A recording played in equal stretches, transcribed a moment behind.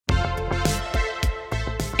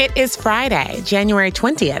It is Friday, January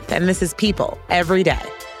 20th, and this is People Every Day.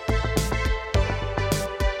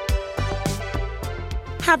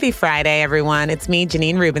 Happy Friday, everyone. It's me,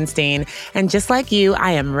 Janine Rubenstein. And just like you, I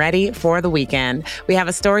am ready for the weekend. We have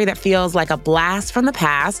a story that feels like a blast from the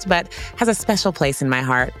past, but has a special place in my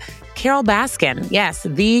heart. Carole Baskin, yes,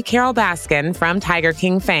 the Carole Baskin from Tiger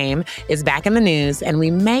King fame is back in the news, and we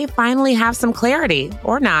may finally have some clarity,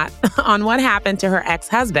 or not, on what happened to her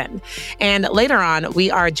ex-husband. And later on, we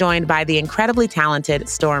are joined by the incredibly talented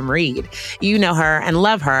Storm Reid. You know her and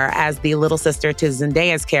love her as the little sister to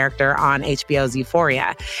Zendaya's character on HBO's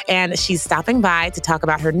Euphoria. And she's stopping by to talk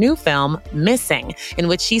about her new film, Missing, in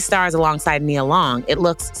which she stars alongside Nia Long. It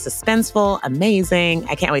looks suspenseful, amazing.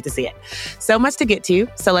 I can't wait to see it. So much to get to,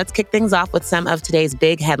 so let's kick things off with some of today's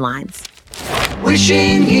big headlines.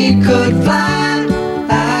 Wishing he could fly,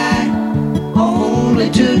 only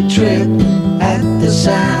to trip at the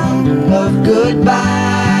sound of goodbye.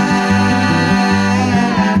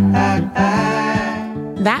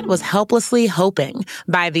 That was Helplessly Hoping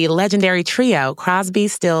by the legendary trio Crosby,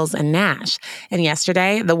 Stills, and Nash. And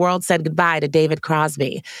yesterday, the world said goodbye to David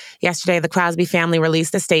Crosby. Yesterday, the Crosby family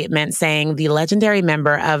released a statement saying the legendary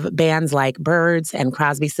member of bands like Byrds and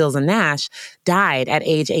Crosby, Stills, and Nash died at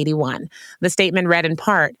age 81. The statement read in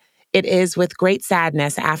part, "It is with great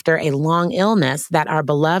sadness after a long illness that our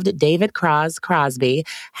beloved David Crosby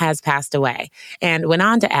has passed away," and went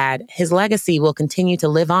on to add, his legacy will continue to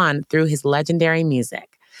live on through his legendary music.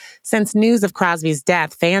 Since news of Crosby's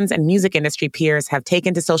death, fans and music industry peers have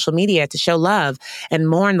taken to social media to show love and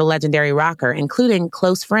mourn the legendary rocker, including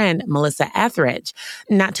close friend Melissa Etheridge.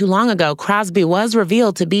 Not too long ago, Crosby was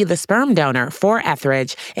revealed to be the sperm donor for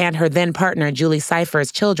Etheridge and her then partner Julie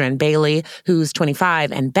Cypher's children, Bailey, who's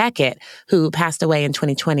 25, and Beckett, who passed away in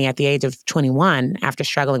 2020 at the age of 21 after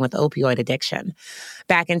struggling with opioid addiction.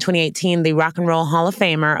 Back in 2018, the Rock and Roll Hall of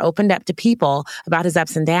Famer opened up to People about his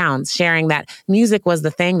ups and downs, sharing that music was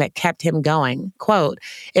the thing that kept him going. Quote,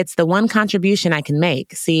 "It's the one contribution I can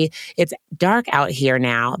make. See, it's dark out here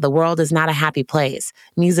now. The world is not a happy place.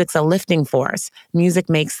 Music's a lifting force. Music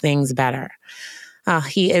makes things better."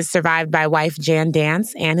 He is survived by wife Jan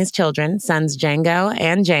Dance and his children, sons Django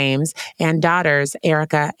and James, and daughters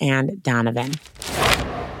Erica and Donovan.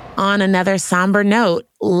 On another somber note,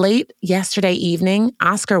 late yesterday evening,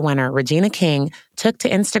 Oscar winner Regina King took to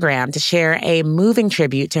Instagram to share a moving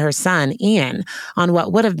tribute to her son, Ian, on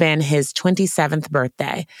what would have been his 27th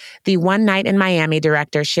birthday. The One Night in Miami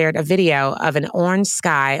director shared a video of an orange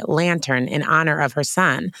sky lantern in honor of her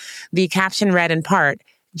son. The caption read in part,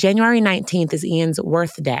 "January 19th is Ian's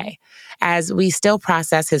worth day. As we still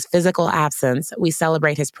process his physical absence, we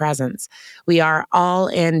celebrate his presence. We are all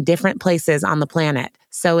in different places on the planet.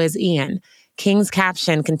 So is Ian." King's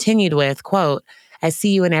caption continued with, quote, "I see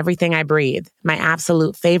you in everything I breathe. My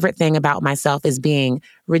absolute favorite thing about myself is being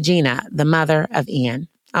Regina, the mother of Ian."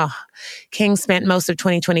 Oh, King spent most of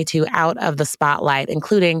 2022 out of the spotlight,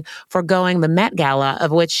 including forgoing the Met Gala,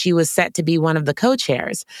 of which she was set to be one of the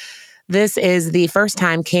co-chairs. This is the first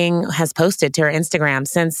time King has posted to her Instagram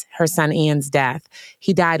since her son Ian's death.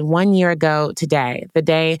 He died 1 year ago today, the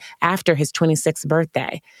day after his 26th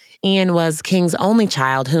birthday. Ian was King's only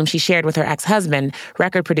child, whom she shared with her ex-husband,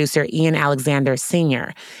 record producer Ian Alexander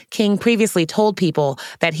Sr. King previously told People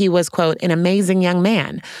that he was, quote, "an amazing young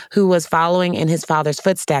man who was following in his father's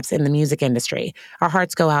footsteps in the music industry." Our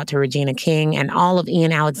hearts go out to Regina King and all of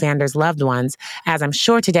Ian Alexander's loved ones, as I'm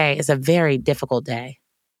sure today is a very difficult day.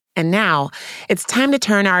 And now, it's time to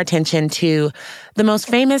turn our attention to the most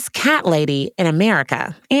famous cat lady in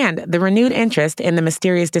America and the renewed interest in the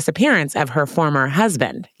mysterious disappearance of her former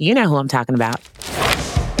husband. You know who I'm talking about.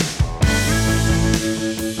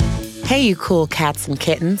 Hey, you cool cats and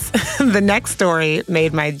kittens. The next story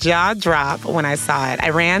made my jaw drop when I saw it. I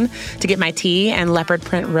ran to get my tea and leopard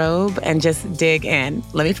print robe and just dig in.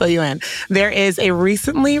 Let me fill you in. There is a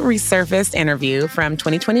recently resurfaced interview from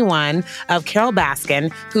 2021 of Carole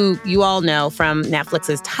Baskin, who you all know from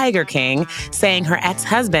Netflix's Tiger King, saying her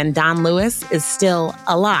ex-husband, Don Lewis, is still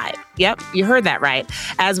alive. Yep, you heard that right.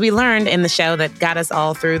 As we learned in the show that got us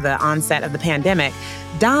all through the onset of the pandemic,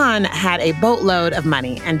 Don had a boatload of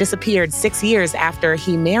money and disappeared 6 years after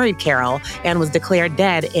he married Carole and was declared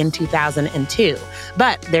dead in 2002.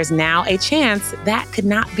 But there's now a chance that could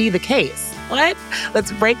not be the case. What?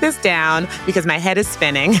 Let's break this down because my head is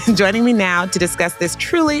spinning. Joining me now to discuss this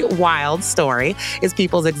truly wild story is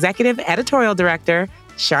People's executive editorial director,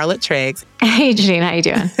 Charlotte Triggs. Hey, Janine, how you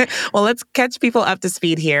doing? Well, let's catch people up to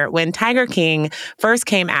speed here. When Tiger King first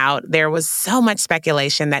came out, there was so much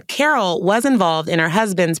speculation that Carole was involved in her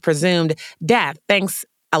husband's presumed death, thanks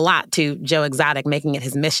a lot to Joe Exotic, making it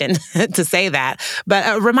his mission to say that.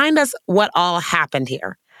 But remind us what all happened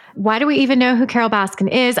here. Why do we even know who Carole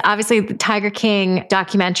Baskin is? Obviously, the Tiger King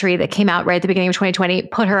documentary that came out right at the beginning of 2020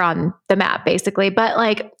 put her on the map, basically. But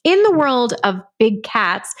like in the world of big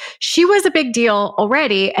cats, she was a big deal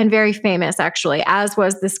already and very famous, actually, as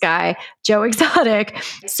was this guy, Joe Exotic.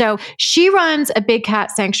 So she runs a big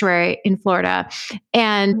cat sanctuary in Florida.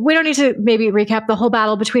 And we don't need to maybe recap the whole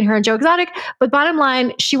battle between her and Joe Exotic. But bottom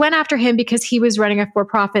line, she went after him because he was running a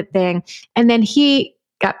for-profit thing. And then he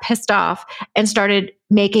got pissed off and started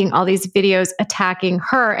making all these videos attacking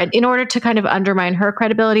her, and in order to kind of undermine her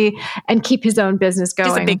credibility and keep his own business going.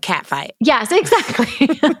 Just a big cat fight. Yes, exactly.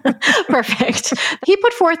 Perfect. He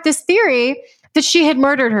put forth this theory that she had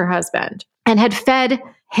murdered her husband and had fed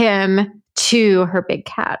him to her big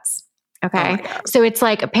cats. Okay. So it's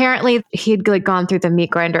like, apparently he'd like gone through the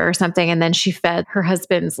meat grinder or something, and then she fed her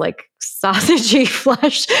husband's like sausagey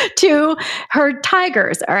flesh to her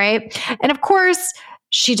tigers. All right. And of course,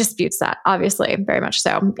 she disputes that, obviously, very much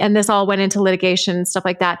so. And this all went into litigation and stuff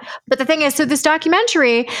like that. But the thing is, so this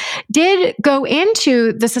documentary did go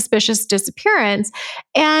into the suspicious disappearance.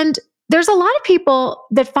 And there's a lot of people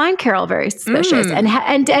that find Carole very suspicious and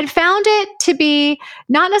found it to be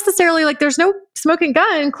not necessarily like there's no smoking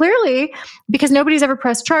gun, clearly, because nobody's ever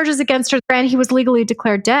pressed charges against her. And he was legally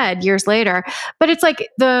declared dead years later. But it's like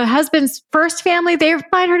the husband's first family, they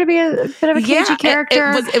find her to be a bit of a cagey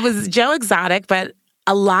character. It was Joe Exotic, but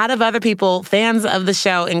a lot of other people, fans of the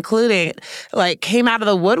show, including, like, came out of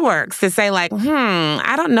the woodworks to say, like,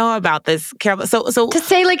 I don't know about this, Carole. So to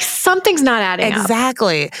say, like, something's not adding up.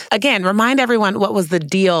 Exactly. Again, remind everyone what was the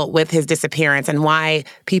deal with his disappearance and why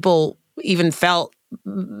people even felt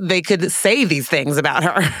they could say these things about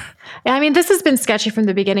her. I mean, this has been sketchy from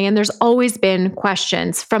the beginning, and there's always been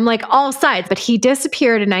questions from like all sides, but he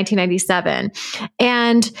disappeared in 1997.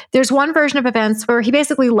 And there's one version of events where he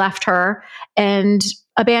basically left her and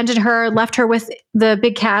abandoned her, left her with the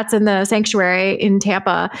big cats in the sanctuary in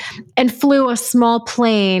Tampa, and flew a small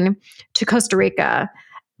plane to Costa Rica.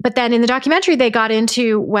 But then in the documentary, they got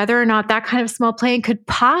into whether or not that kind of small plane could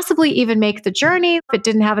possibly even make the journey if it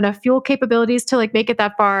didn't have enough fuel capabilities to like make it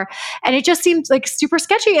that far. And it just seemed like super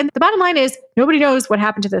sketchy. And the bottom line is nobody knows what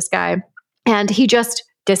happened to this guy. And he just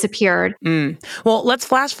disappeared. Well, let's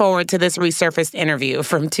flash forward to this resurfaced interview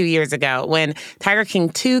from 2 years ago. When Tiger King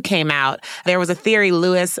 2 came out, there was a theory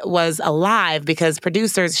Lewis was alive because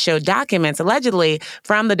producers showed documents allegedly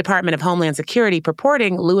from the Department of Homeland Security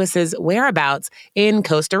purporting Lewis's whereabouts in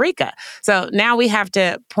Costa Rica. So now we have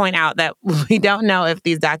to point out that we don't know if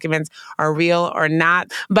these documents are real or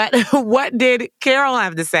not. But what did Carole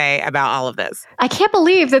have to say about all of this? I can't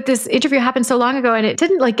believe that this interview happened so long ago and it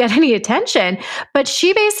didn't like get any attention. But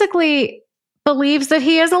she basically believes that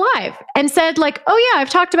he is alive and said like, oh yeah, I've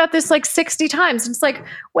talked about this like 60 times. And it's like,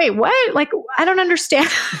 wait, what? Like, I don't understand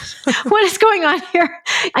what is going on here.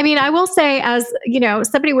 I mean, I will say as, you know,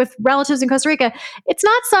 somebody with relatives in Costa Rica, it's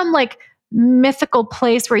not some like mythical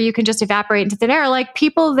place where you can just evaporate into thin air. Like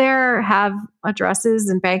people there have addresses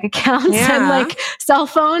and bank accounts and like cell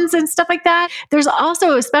phones and stuff like that. There's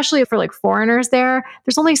also, especially for like foreigners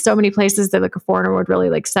there's only so many places that like a foreigner would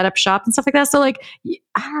really like set up shop and stuff like that. So like,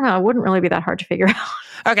 I don't know, it wouldn't really be that hard to figure out.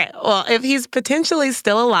 Okay, well, if he's potentially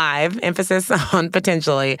still alive, emphasis on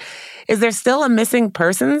potentially, is there still a missing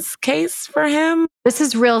persons case for him? This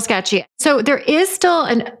is real sketchy. So there is still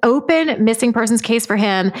an open missing persons case for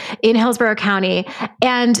him in Hillsborough County.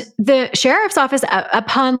 And the sheriff's office,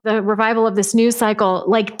 upon the revival of this news cycle,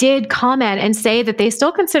 like did comment and say that they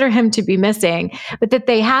still consider him to be missing, but that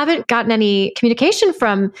they haven't gotten any communication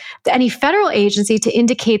from any federal agency to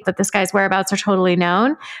indicate that this guy's whereabouts are totally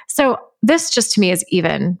known. So this just to me is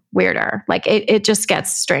even weirder. Like it just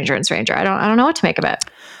gets stranger and stranger. I don't know what to make of it.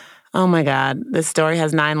 Oh my God, this story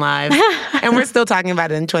has 9 lives, and we're still talking about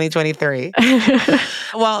it in 2023.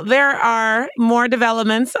 Well, there are more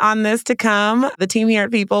developments on this to come. The team here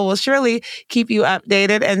at People will surely keep you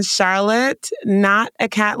updated. And Charlotte, not a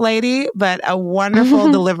cat lady, but a wonderful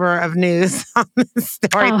deliverer of news on this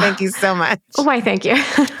story. Thank you so much. Why, thank you.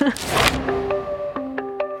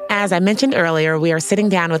 As I mentioned earlier, we are sitting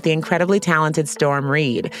down with the incredibly talented Storm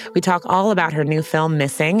Reid. We talk all about her new film,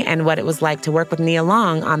 Missing, and what it was like to work with Nia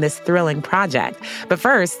Long on this thrilling project. But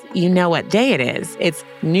first, you know what day it is. It's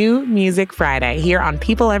New Music Friday here on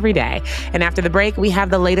People Every Day. And after the break, we have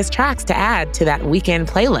the latest tracks to add to that weekend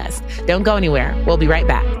playlist. Don't go anywhere. We'll be right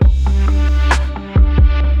back.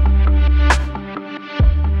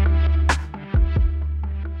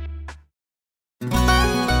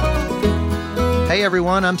 Hey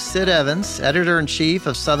everyone. I'm Sid Evans, editor-in-chief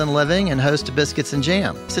of Southern Living and host of Biscuits and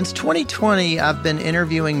Jam. Since 2020, I've been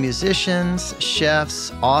interviewing musicians,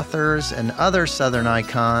 chefs, authors, and other Southern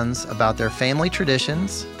icons about their family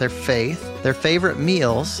traditions, their faith, their favorite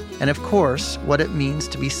meals, and of course, what it means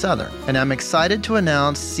to be Southern. And I'm excited to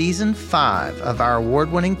announce Season 5 of our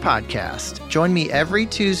award-winning podcast. Join me every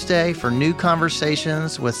Tuesday for new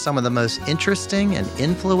conversations with some of the most interesting and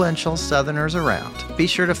influential Southerners around. Be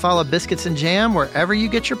sure to follow Biscuits and Jam wherever you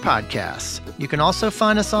get your podcasts. You can also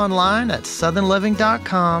find us online at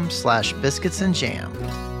southernliving.com/biscuitsandjam.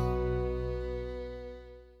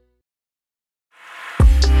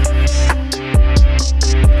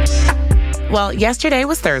 Well, yesterday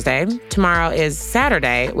was Thursday. Tomorrow is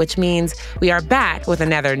Saturday, which means we are back with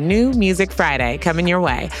another New Music Friday coming your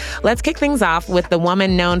way. Let's kick things off with the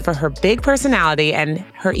woman known for her big personality and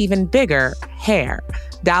her even bigger hair.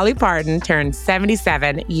 Dolly Parton turned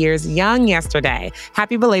 77 years young yesterday.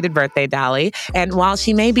 Happy belated birthday, Dolly. And while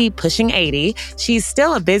she may be pushing 80, she's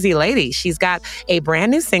still a busy lady. She's got a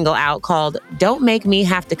brand new single out called Don't Make Me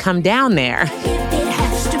Have to Come Down There. It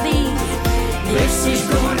has to be. This is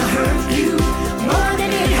gonna hurt you more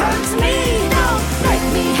than it hurts me. Don't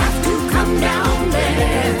make me have to come down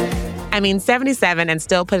there. I mean, 77 and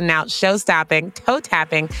still putting out show-stopping,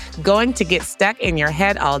 toe-tapping, going to get stuck in your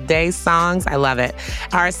head all day songs. I love it.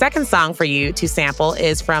 Our second song for you to sample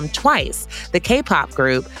is from Twice. The K-pop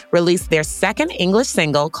group released their second English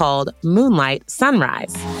single called Moonlight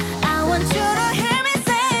Sunrise. I want you to hear me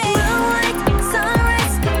say, moonlight,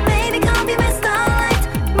 sunrise, baby, come be my starlight.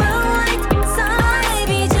 Moonlight, sunrise,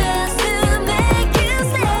 baby, just to make you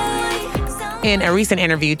stay. In a recent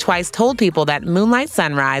interview, Twice told people that Moonlight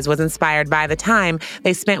Sunrise was inspired by the time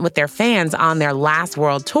they spent with their fans on their last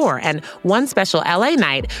world tour and one special LA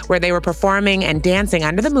night where they were performing and dancing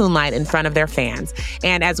under the moonlight in front of their fans.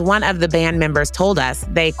 And as one of the band members told us,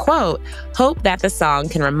 they, quote, hope that the song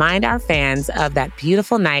can remind our fans of that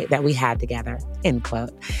beautiful night that we had together, end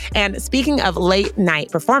quote. And speaking of late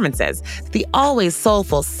night performances, the always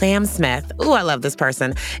soulful Sam Smith, ooh, I love this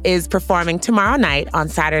person, is performing tomorrow night on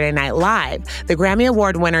Saturday Night Live. The Grammy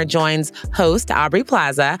Award winner joins host Aubrey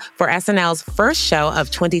Plaza for SNL's first show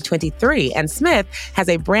of 2023. And Smith has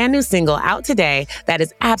a brand new single out today that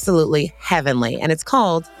is absolutely heavenly, and it's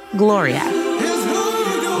called Gloria.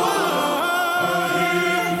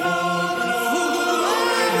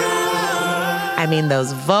 I mean,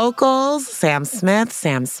 those vocals, Sam Smith,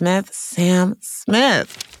 Sam Smith, Sam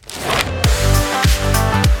Smith.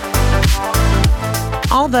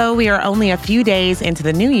 Although we are only a few days into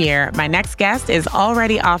the new year, my next guest is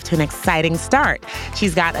already off to an exciting start.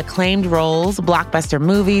 She's got acclaimed roles, blockbuster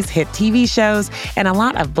movies, hit TV shows, and a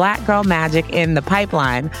lot of black girl magic in the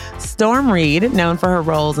pipeline. Storm Reid, known for her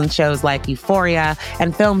roles in shows like Euphoria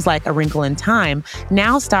and films like A Wrinkle in Time,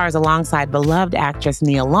 now stars alongside beloved actress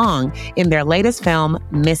Nia Long in their latest film,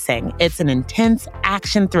 Missing. It's an intense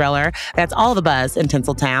action thriller that's all the buzz in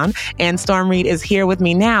Tinseltown. And Storm Reid is here with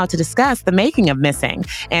me now to discuss the making of Missing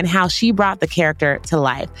and how she brought the character to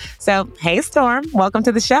life. So, hey, Storm, welcome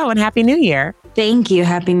to the show and Happy New Year. Thank you.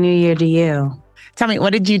 Happy New Year to you. Tell me,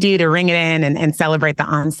 what did you do to ring it in and celebrate the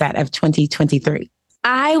onset of 2023?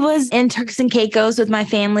 I was in Turks and Caicos with my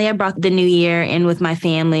family. I brought the new year in with my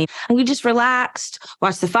family. We just relaxed,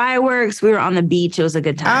 watched the fireworks. We were on the beach. It was a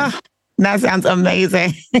good time. That sounds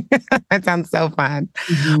amazing. That sounds so fun.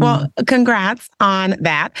 Mm-hmm. Well, congrats on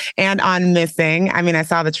that and on Missing. I mean, I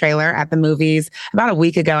saw the trailer at the movies about a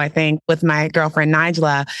week ago, I think, with my girlfriend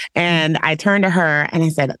Nigella. And I turned to her and I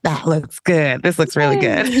said, that looks good. This looks really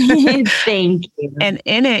good. Thank you. And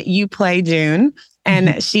in it, you play June.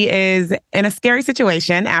 And she is in a scary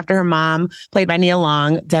situation after her mom, played by Nia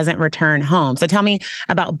Long, doesn't return home. So tell me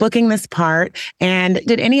about booking this part. And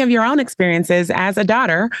did any of your own experiences as a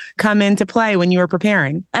daughter come into play when you were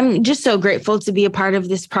preparing? I'm just so grateful to be a part of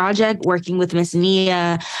this project. Working with Miss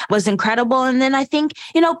Nia was incredible. And then I think,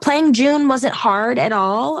 playing June wasn't hard at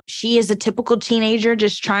all. She is a typical teenager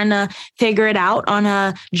just trying to figure it out on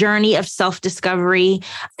a journey of self-discovery.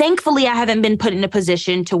 Thankfully, I haven't been put in a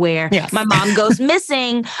position to where my mom goes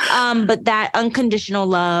missing, but that unconditional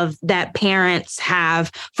love that parents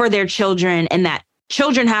have for their children and that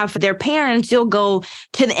children have for their parents, you'll go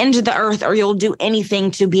to the end of the earth or you'll do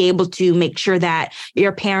anything to be able to make sure that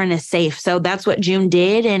your parent is safe. So that's what June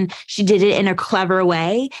did. And she did it in a clever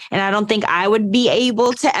way. And I don't think I would be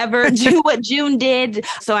able to ever do what June did.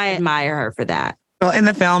 So I admire her for that. Well, in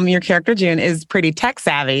the film, your character, June, is pretty tech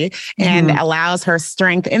savvy and allows her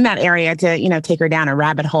strength in that area to, take her down a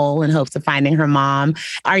rabbit hole in hopes of finding her mom.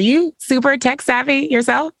 Are you super tech savvy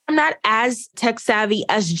yourself? I'm not as tech savvy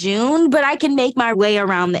as June, but I can make my way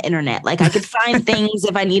around the internet. Like I could find things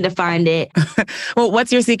if I need to find it. Well,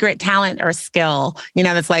 what's your secret talent or skill?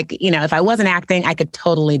 That's like, if I wasn't acting, I could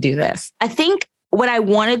totally do this. I think what I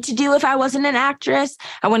wanted to do if I wasn't an actress,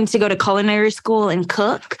 I wanted to go to culinary school and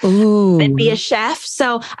cook and be a chef.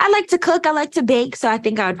 So I like to cook. I like to bake. So I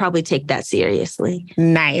think I would probably take that seriously.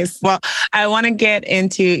 Nice. Well, I want to get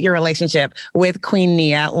into your relationship with Queen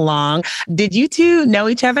Nia Long. Did you two know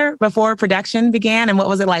each other before production began? And what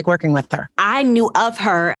was it like working with her? I knew of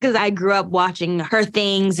her because I grew up watching her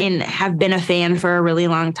things and have been a fan for a really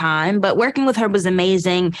long time. But working with her was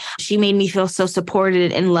amazing. She made me feel so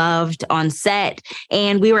supported and loved on set.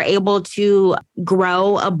 And we were able to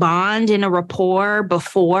grow a bond and a rapport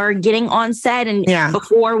before getting on set and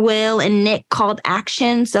before Will and Nick called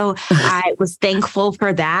action. So I was thankful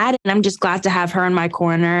for that. And I'm just glad to have her in my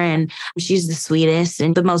corner. And she's the sweetest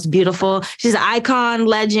and the most beautiful. She's an icon,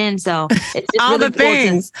 legend. So it's just all really the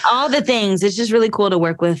things. All the things. It's just really cool to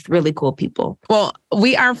work with really cool people. Well,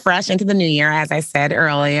 we are fresh into the new year, as I said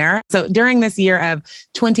earlier. So during this year of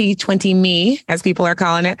 2020 me, as people are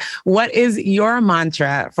calling it, what is your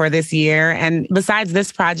mantra for this year? And besides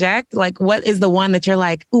this project, like what is the one that you're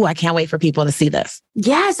like, ooh, I can't wait for people to see this?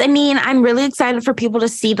 Yes. I mean, I'm really excited for people to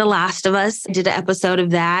see The Last of Us. I did an episode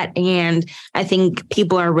of that. And I think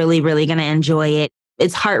people are really, really going to enjoy it.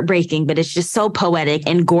 It's heartbreaking, but it's just so poetic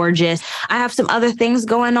and gorgeous. I have some other things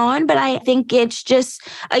going on, but I think it's just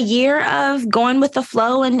a year of going with the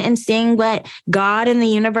flow and seeing what God and the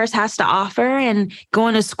universe has to offer and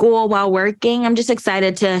going to school while working. I'm just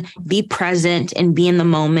excited to be present and be in the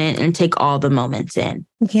moment and take all the moments in.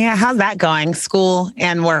 Yeah. How's that going? School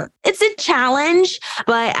and work? It's a challenge,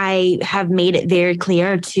 but I have made it very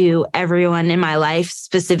clear to everyone in my life,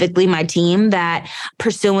 specifically my team, that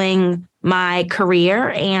pursuing my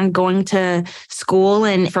career and going to school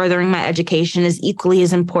and furthering my education is equally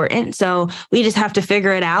as important. So we just have to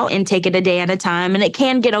figure it out and take it a day at a time. And it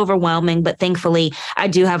can get overwhelming, but thankfully I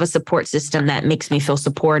do have a support system that makes me feel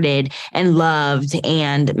supported and loved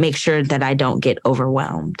and make sure that I don't get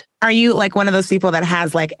overwhelmed. Are you like one of those people that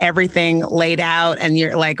has like everything laid out and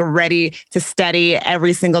you're like ready to study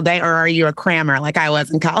every single day? Or are you a crammer like I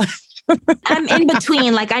was in college? I'm in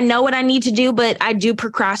between. Like I know what I need to do, but I do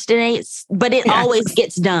procrastinate, but it always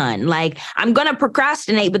gets done. Like I'm going to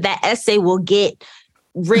procrastinate, but that essay will get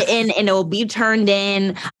written and it will be turned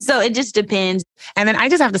in. So it just depends. And then I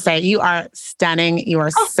just have to say, you are stunning. You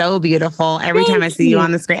are so beautiful. Every time I see you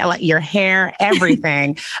on the screen, I like your hair,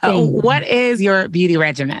 everything. What is your beauty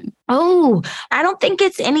regimen? Oh, I don't think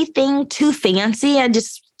it's anything too fancy. I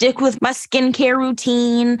just stick with my skincare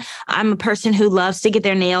routine. I'm a person who loves to get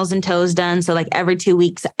their nails and toes done. So like every 2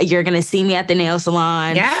 weeks, you're going to see me at the nail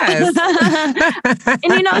salon. Yes.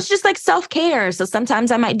 And, it's just like self-care. So sometimes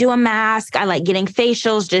I might do a mask. I like getting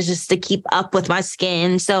facials just to keep up with my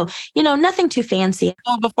skin. So, nothing too fancy.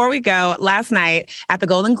 Well, before we go, last night at the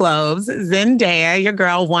Golden Globes, Zendaya, your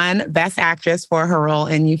girl, won Best Actress for her role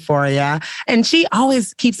in Euphoria. And she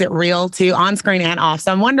always keeps it real too, on screen and off.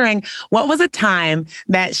 So I'm wondering, what was a time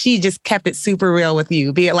that she just kept it super real with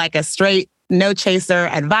you, be it like a straight no chaser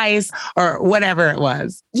advice or whatever it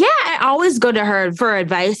was? Yeah, I always go to her for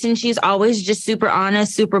advice and she's always just super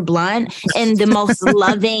honest, super blunt in the most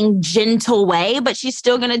loving, gentle way, but she's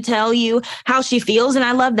still going to tell you how she feels. And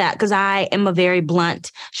I love that because I am a very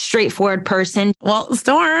blunt, straightforward person. Well,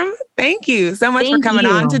 Storm, thank you so much for coming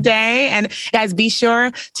on today. And guys, be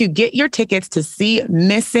sure to get your tickets to see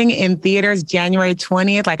Missing in theaters January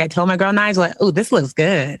 20th. Like I told my girl Nigel, oh, this looks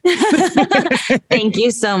good. Thank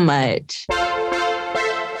you so much.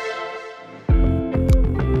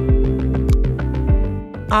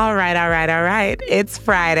 All right. It's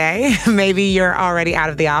Friday. Maybe you're already out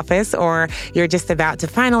of the office or you're just about to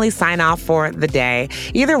finally sign off for the day.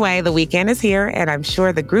 Either way, the weekend is here and I'm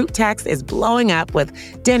sure the group text is blowing up with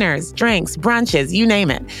dinners, drinks, brunches, you name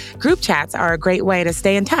it. Group chats are a great way to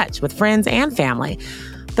stay in touch with friends and family.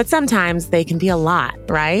 But sometimes they can be a lot,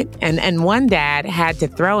 right? And one dad had to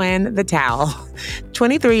throw in the towel.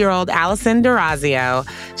 23-year-old Allison D'Orazio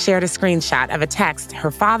shared a screenshot of a text her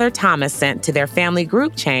father Thomas sent to their family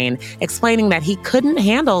group chain explaining that he couldn't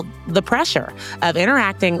handle the pressure of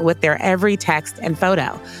interacting with their every text and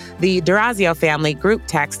photo. The D'Orazio family group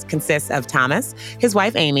text consists of Thomas, his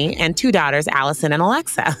wife Amy, and 2 daughters, Allison and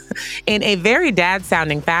Alexa. In a very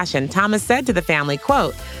dad-sounding fashion, Thomas said to the family,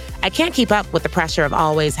 quote, I can't keep up with the pressure of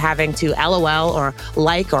always having to LOL or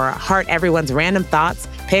like or heart everyone's random thoughts,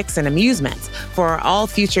 pics, and amusements for all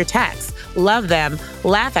future texts. Love them,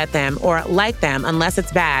 laugh at them, or like them unless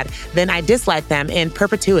it's bad, then I dislike them in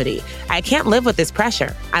perpetuity. I can't live with this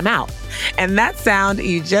pressure. I'm out. And that sound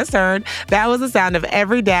you just heard, that was the sound of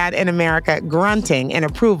every dad in America grunting in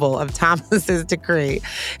approval of Thomas's decree.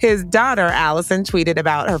 His daughter, Allison, tweeted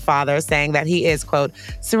about her father, saying that he is, quote,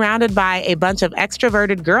 surrounded by a bunch of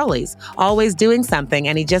extroverted girlies, always doing something,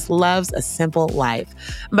 and he just loves a simple life.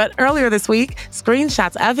 But earlier this week,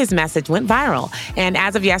 screenshots of his message went viral. And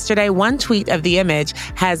as of yesterday, one tweet of the image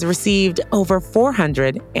has received over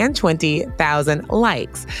 420,000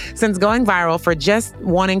 likes. Since going viral for just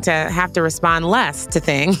wanting to have to respond less to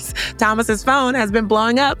things, Thomas's phone has been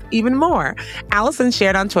blowing up even more. Allison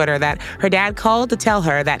shared on Twitter that her dad called to tell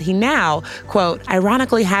her that he now, quote,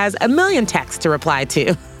 ironically has 1 million texts to reply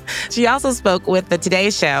to. She also spoke with the Today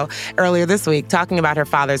Show earlier this week talking about her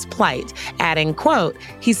father's plight, adding, quote,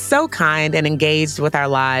 he's so kind and engaged with our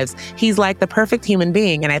lives. He's like the perfect human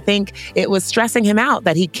being. And I think it was stressing him out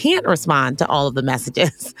that he can't respond to all of the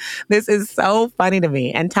messages. This is so funny to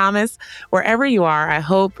me. And Thomas, wherever you are, I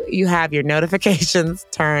hope you have your notifications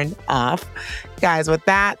turned off. Guys, with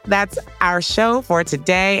that, that's our show for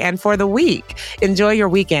today and for the week. Enjoy your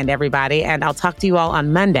weekend, everybody. And I'll talk to you all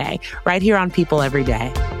on Monday, right here on People Every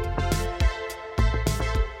Day.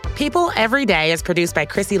 People Every Day is produced by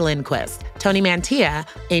Chrissy Lindquist, Tony Mantilla,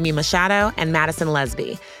 Amy Machado, and Madison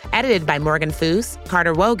Lesby. Edited by Morgan Foose,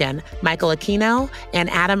 Carter Wogan, Michael Aquino, and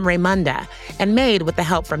Adam Raymunda. And made with the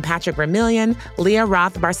help from Patrick Vermillion, Leah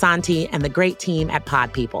Roth-Barsanti, and the great team at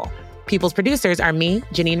Pod People. People's producers are me,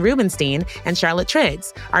 Janine Rubenstein, and Charlotte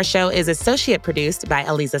Triggs. Our show is associate produced by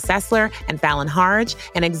Eliza Sessler and Fallon Harge,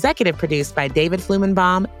 and executive produced by David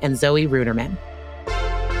Flumenbaum and Zoe Ruderman.